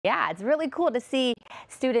Yeah, it's really cool to see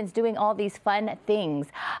students doing all these fun things.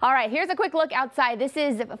 All right, here's a quick look outside. This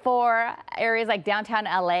is for areas like downtown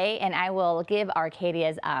LA, and I will give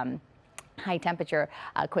Arcadia's high temperature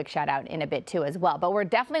a quick shout out in a bit too as well. But we're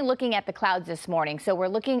definitely looking at the clouds this morning. So we're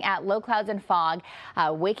looking at low clouds and fog,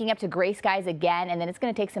 waking up to gray skies again, and then it's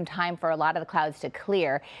going to take some time for a lot of the clouds to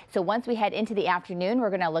clear. So once we head into the afternoon, we're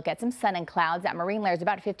going to look at some sun and clouds. That marine layer is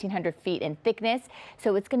about 1,500 feet in thickness,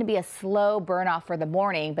 so it's going to be a slow burn off for the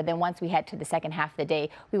morning. But then once we head to the second half of the day,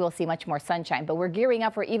 we will see much more sunshine. But we're gearing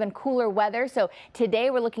up for even cooler weather. So today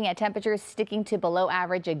we're looking at temperatures sticking to below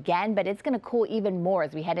average again, but it's going to cool even more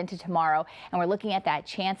as we head into tomorrow. And we're looking at that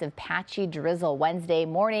chance of patchy drizzle Wednesday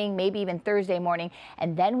morning, maybe even Thursday morning.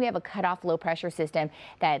 And then we have a cutoff low pressure system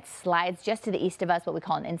that slides just to the east of us, what we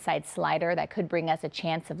call an inside slider, that could bring us a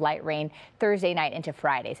chance of light rain Thursday night into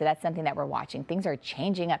Friday. So that's something that we're watching. Things are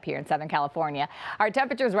changing up here in Southern California. Our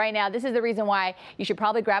temperatures right now, this is the reason why you should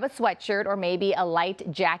probably grab a sweatshirt or maybe a light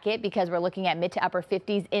jacket, because we're looking at mid to upper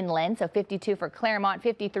 50s inland. So 52 for Claremont,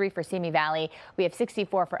 53 for Simi Valley. We have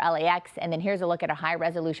 64 for LAX. And then here's a look at a high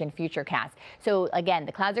resolution future cast. So again,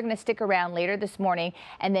 the clouds are going to stick around later this morning,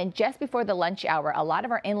 and then just before the lunch hour, a lot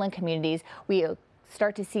of our inland communities, we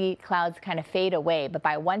start to see clouds kind of fade away. But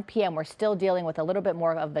by 1 p.m., we're still dealing with a little bit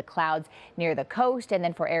more of the clouds near the coast, and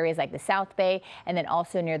then for areas like the South Bay, and then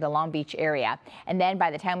also near the Long Beach area. And then by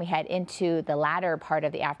the time we head into the latter part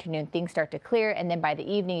of the afternoon, things start to clear. And then by the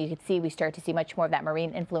evening, you can see we start to see much more of that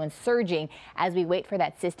marine influence surging as we wait for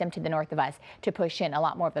that system to the north of us to push in a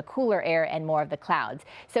lot more of the cooler air and more of the clouds.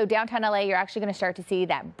 So downtown LA, you're actually going to start to see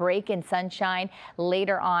that break in sunshine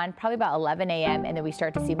later on, probably about 11 a.m. And then we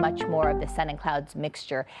start to see much more of the sun and clouds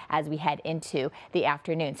mixture as we head into the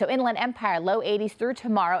afternoon. So Inland Empire, low 80s through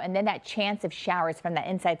tomorrow, and then that chance of showers from that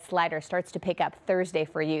inside slider starts to pick up Thursday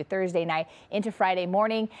for you, Thursday night into Friday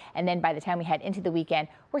morning. And then by the time we head into the weekend,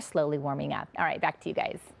 we're slowly warming up. All right, back to you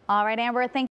guys. All right, Amber, thank you.